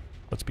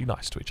 Let's be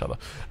nice to each other.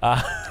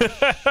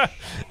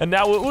 And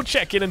now we'll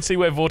check in and see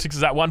where Vortex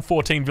is at.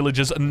 114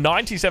 villagers,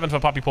 97 for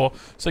Puppy Paw.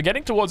 So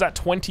getting towards that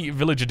 20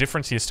 villager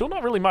difference here. Still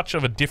not really much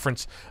of a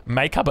difference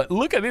maker, but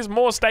look at this,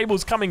 more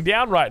stables coming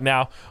down right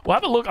now. We'll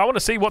have a look. I want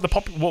to see what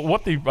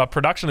the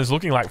production is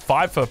looking like.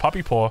 5 for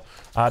Puppy Paw.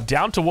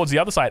 Down towards the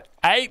other side.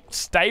 8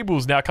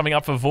 stables now coming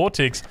up for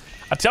Vortex.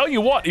 I tell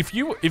you what,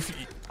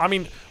 I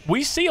mean,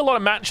 we see a lot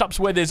of matchups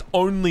where there's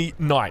only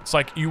knights.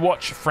 Like, you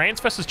watch France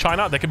versus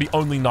China, there can be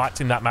only knights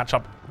in that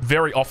matchup.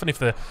 Very often, if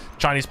the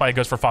Chinese player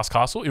goes for a fast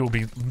castle, it will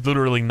be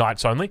literally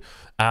knights only.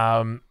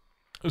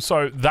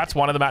 So that's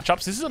one of the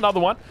matchups. This is another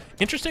one.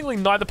 Interestingly,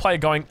 neither player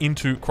going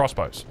into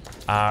crossbows.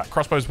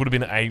 Crossbows would have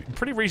been a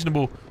pretty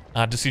reasonable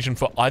decision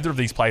for either of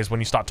these players when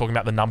you start talking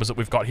about the numbers that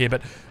we've got here.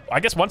 But I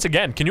guess once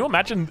again, can you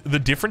imagine the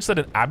difference that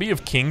an Abbey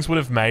of Kings would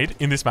have made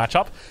in this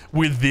matchup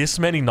with this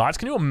many knights?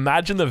 Can you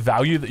imagine the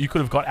value that you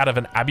could have got out of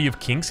an Abbey of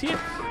Kings here?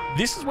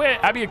 This is where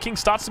Abbey of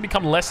Kings starts to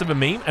become less of a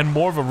meme and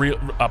more of a real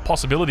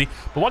possibility.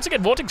 But once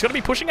again, Vortex is going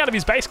to be pushing out of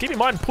his base. Keep in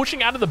mind,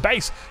 pushing out of the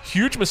base.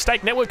 Huge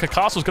mistake. Network of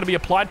Castle is going to be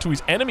applied to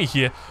his enemy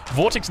here.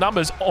 Vortex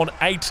numbers on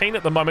 18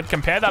 at the moment.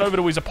 Compare that over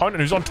to his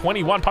opponent, who's on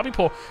 21. Puppy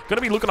Paw going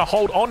to be looking to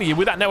hold on here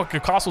with that Network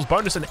of Castles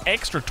bonus. An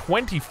extra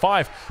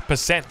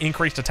 25%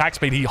 increased attack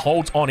speed. He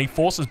holds on. He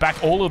forces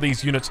back all of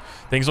these units.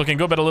 Things looking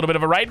good, but a little bit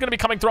of a raid going to be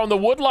coming through on the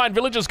Woodline.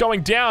 Villagers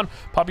going down.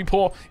 Puppy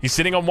Paw, he's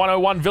sitting on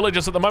 101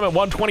 villagers at the moment.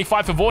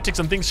 125 for Vortex,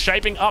 and things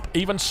shaping up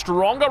even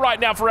stronger right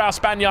now for our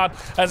Spaniard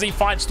as he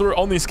fights through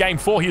on this game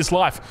for his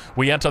life.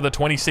 We enter the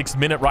 26th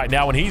minute right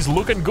now, and he's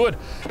looking good.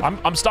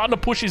 I'm starting to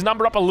push his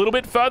number up a little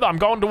bit further. I'm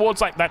going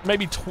towards like that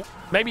maybe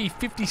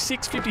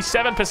 56,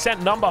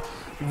 57% number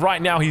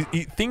right now.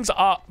 Things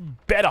are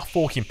better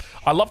for him.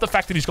 I love the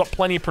fact that he's got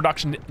plenty of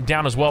production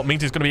down as well. It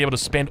means he's going to be able to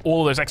spend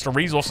all of those extra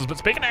resources. But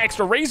speaking of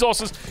extra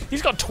resources,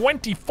 he's got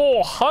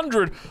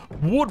 2,400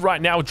 wood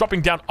right now,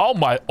 dropping down. Oh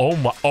my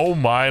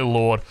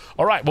lord.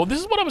 All right, well, this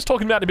is what I was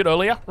talking about a bit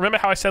earlier. Remember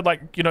how I said,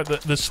 like, you know,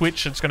 the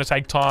switch, it's going to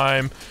take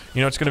time.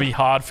 You know, it's going to be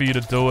hard for you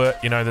to do it.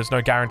 You know, there's no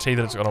guarantee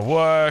that it's going to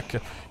work.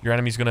 Your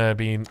enemy's going to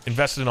be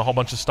invested in a whole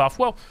bunch of stuff.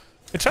 Well,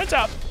 it turns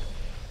out,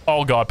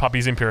 oh god,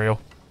 Puppy's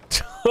Imperial.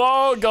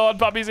 Oh god,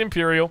 Puppy's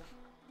Imperial.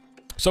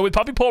 So with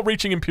Puppy Paw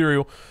reaching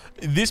Imperial,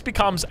 this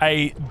becomes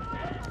a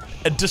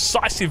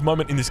decisive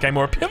moment in this game,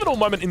 or a pivotal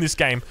moment in this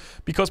game,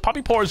 because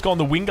Puppy Paw has gone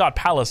the Wingard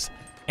Palace,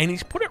 and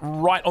he's put it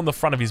right on the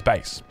front of his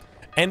base.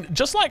 And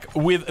just like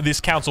with this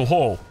Council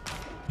Hall,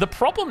 the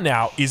problem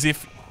now is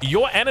if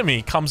your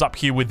enemy comes up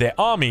here with their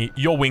army,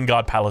 your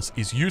Wingard Palace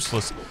is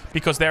useless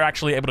because they're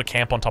actually able to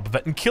camp on top of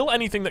it and kill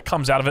anything that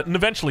comes out of it and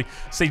eventually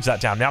siege that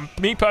down. Now,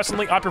 me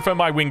personally, I prefer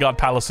my Wingard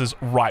Palaces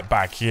right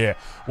back here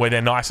where they're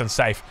nice and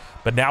safe.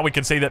 But now we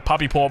can see that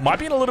Puppy Paw might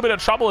be in a little bit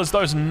of trouble as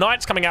those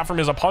knights coming out from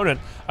his opponent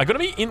are going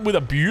to be in with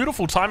a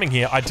beautiful timing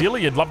here.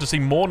 Ideally, you'd love to see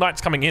more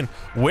knights coming in.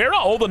 Where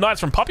are all the knights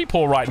from Puppy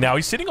Paw right now?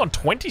 He's sitting on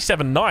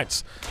 27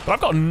 knights, but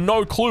I've got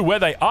no clue where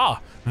they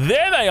are.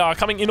 There they are,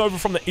 coming in over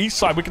from the east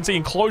side. We can see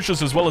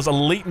enclosures as well as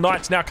elite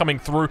knights now coming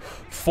through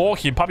for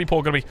him. Puppy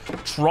Paw going to be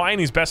trying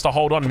his best to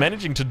hold on,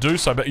 managing to do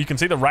so, but you can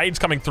see the raids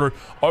coming through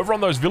over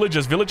on those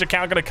villagers. Villager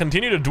count going to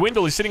continue to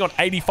dwindle. He's sitting on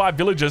 85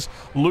 villagers,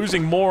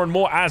 losing more and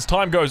more as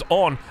time goes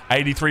on.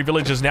 83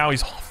 villagers now.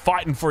 He's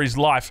fighting for his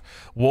life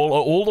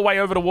all the way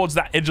over towards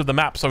that edge of the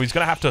map, so he's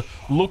going to have to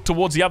look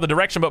towards the other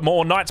direction, but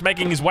more knights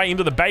making his way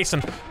into the base,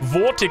 and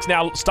Vortex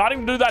now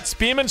starting to do that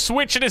spearman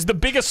switch. It is the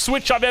biggest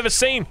switch I've ever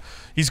seen.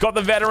 He's got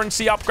the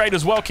veterancy upgrade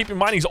as well. Keep in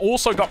mind, he's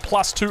also got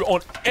 +2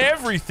 on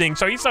everything.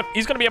 So he's going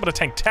to be able to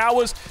tank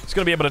towers. He's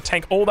going to be able to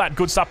tank all that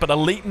good stuff. But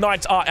elite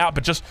knights are out.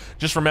 But just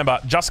remember,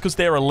 just because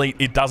they're elite,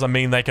 it doesn't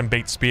mean they can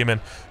beat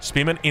spearmen.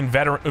 Spearmen in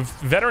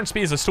veteran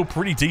spears are still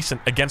pretty decent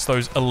against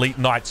those elite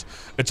knights.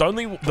 It's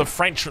only the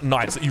French switch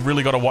knights that you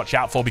really got to watch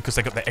out for because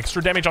they've got the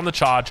extra damage on the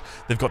charge.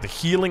 They've got the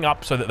healing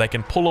up so that they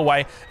can pull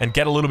away and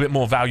get a little bit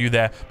more value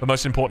there. But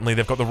most importantly,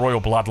 they've got the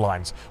Royal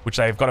Bloodlines, which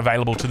they've got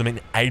available to them in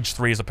Age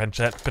 3 as a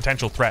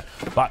potential threat.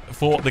 But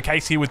for the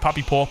case here with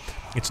Puppy Paw,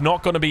 it's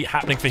not going to be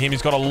happening for him.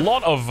 He's got a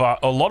lot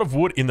of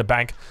wood in the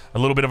bank. A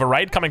little bit of a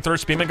raid coming through.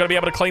 Spearman going to be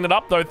able to clean it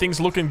up, though. Things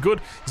looking good.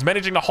 He's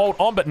managing to hold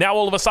on, but now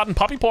all of a sudden,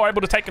 Puppy Paw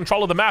able to take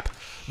control of the map.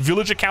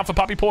 Villager count for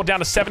Puppy Paw down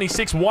to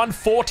 76.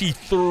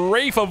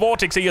 143 for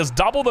Vortex. He has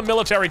double the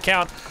military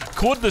count.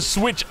 Could the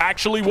switch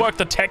actually work?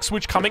 The tech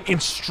switch coming in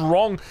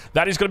strong.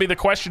 That is going to be the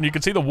question. You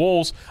can see the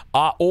walls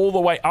are all the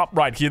way up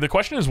right here. The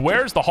question is,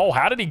 where is the hole?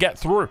 How did he get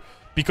through?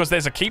 Because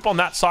there's a keep on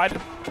that side.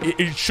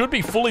 It should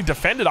be fully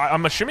defended.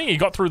 I'm assuming he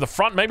got through the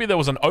front. Maybe there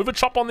was an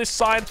overchop on this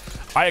side.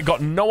 I got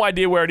no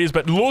idea where it is,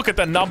 but look at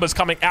the numbers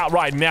coming out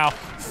right now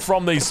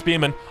from these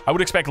spearmen. I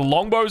would expect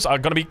longbows are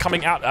going to be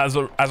coming out as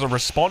a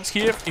response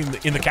here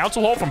in the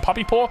council hall from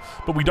Puppy Paw,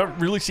 but we don't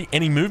really see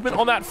any movement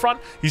on that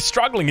front. He's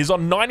struggling. He's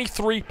on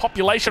 93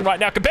 population right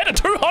now compared to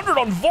 200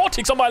 on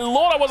Vortex. Oh my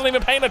lord, I wasn't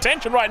even paying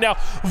attention right now.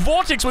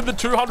 Vortex with the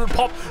 200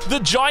 pop, the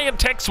giant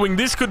tech swing.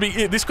 This could be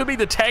it. This could be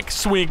the tech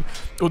swing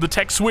or the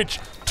tech switch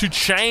to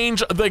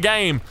change the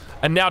game.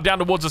 And now down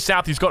towards the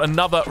south, he's got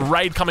another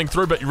raid coming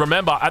through. But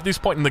remember, at this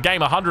point in the game,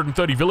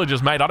 130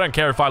 villagers, mate. I don't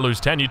care if I lose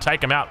 10. You take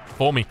them out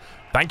for me.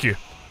 Thank you.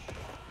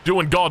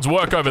 Doing God's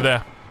work over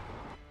there.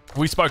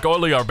 We spoke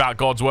earlier about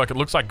God's work. It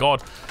looks like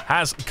God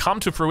has come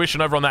to fruition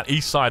over on that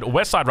east side, or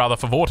west side rather,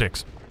 for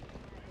Vortex.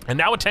 And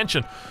now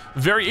attention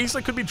very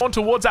easily could be drawn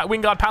towards that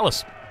Wingard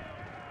Palace.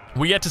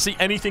 We yet to see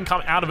anything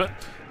come out of it.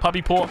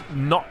 Puppy Paw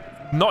not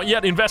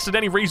yet invested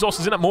any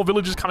resources in it. More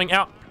villagers coming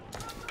out.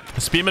 The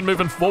Spearman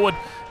moving forward.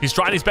 He's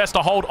trying his best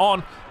to hold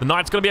on. The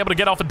Knight's going to be able to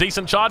get off a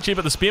decent charge here,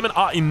 but the Spearmen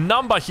are in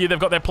number here. They've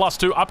got their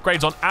 +2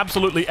 upgrades on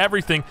absolutely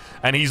everything,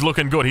 and he's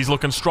looking good. He's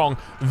looking strong.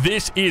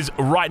 This is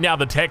right now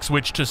the tech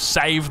switch to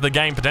save the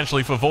game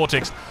potentially for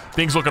Vortex.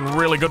 Things looking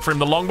really good for him.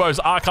 The longbows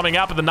are coming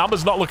out, but the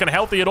numbers not looking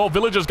healthy at all.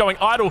 Villagers going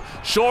idle.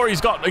 Sure,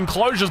 he's got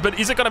enclosures, but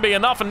is it going to be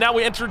enough? And now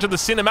we enter into the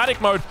cinematic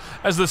mode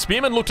as the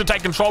Spearmen look to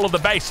take control of the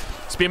base.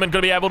 Spearmen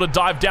going to be able to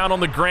dive down on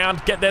the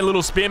ground, get their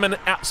little Spearmen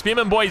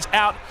boys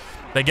out.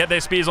 They get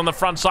their spears on the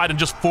front side and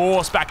just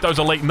force back those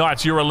elite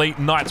knights. Your elite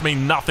knights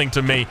mean nothing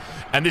to me.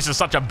 And this is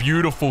such a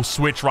beautiful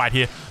switch right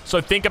here. So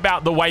think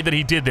about the way that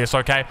he did this,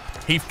 okay?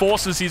 He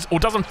forces his, or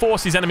doesn't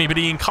force his enemy, but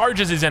he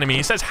encourages his enemy.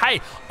 He says, hey,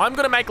 I'm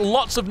going to make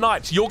lots of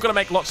knights. You're going to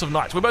make lots of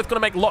knights. We're both going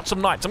to make lots of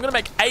knights. I'm going to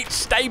make 8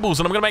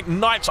 stables, and I'm going to make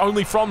knights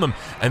only from them.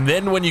 And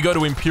then when you go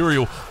to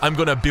Imperial, I'm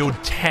going to build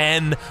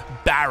 10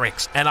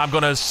 barracks, and I'm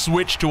going to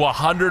switch to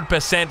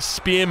 100%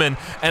 spearmen,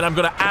 and I'm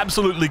going to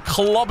absolutely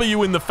clobber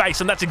you in the face.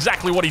 And that's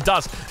exactly what he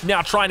does.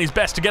 Now trying his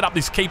best to get up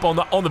this keep on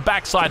the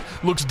backside.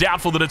 Looks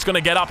doubtful that it's going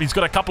to get up. He's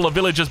got a couple of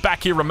villagers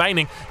back here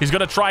remaining. He's going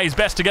to try his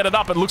best to get it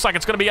up. It looks like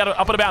it's going to be up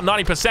at about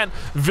 90%.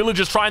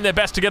 Villagers trying their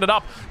best to get it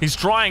up. He's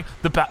trying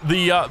what's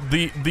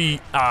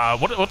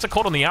it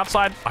called on the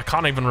outside? I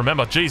can't even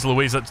remember. Jeez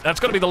Louise, that's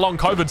going to be the long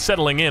COVID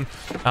settling in.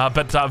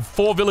 But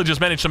 4 villagers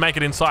managed to make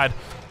it inside.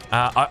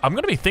 I'm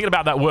going to be thinking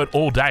about that word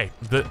all day.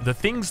 The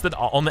things that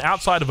are on the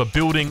outside of a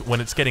building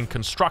when it's getting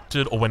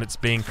constructed or when it's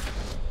being...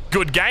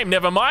 Good game,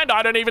 never mind.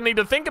 I don't even need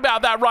to think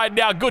about that right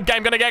now. Good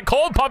game going to get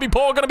called. Puppy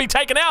Paw going to be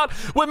taken out.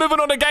 We're moving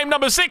on to game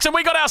number 6, and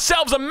we got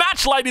ourselves a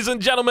match, ladies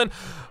and gentlemen.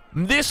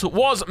 This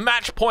was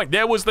match point.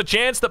 There was the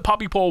chance that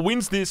Puppy Paw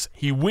wins this.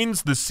 He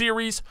wins the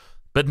series,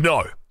 but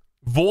no.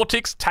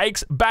 Vortex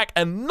takes back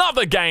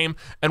another game,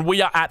 and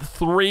we are at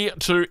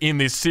 3-2 in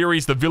this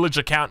series. The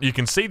villager count, you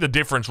can see the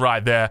difference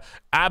right there.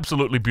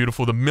 Absolutely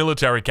beautiful. The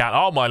military count,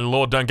 oh my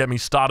lord, don't get me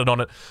started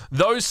on it.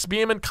 Those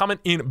spearmen coming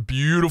in,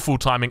 beautiful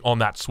timing on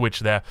that switch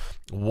there.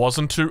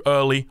 Wasn't too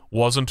early,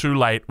 wasn't too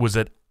late. Was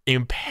it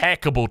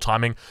impeccable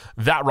timing?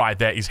 That right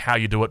there is how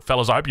you do it.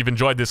 Fellas, I hope you've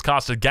enjoyed this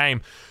casted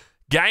game.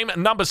 Game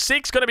number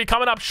 6 going to be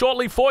coming up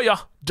shortly for you.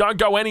 Don't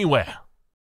go anywhere.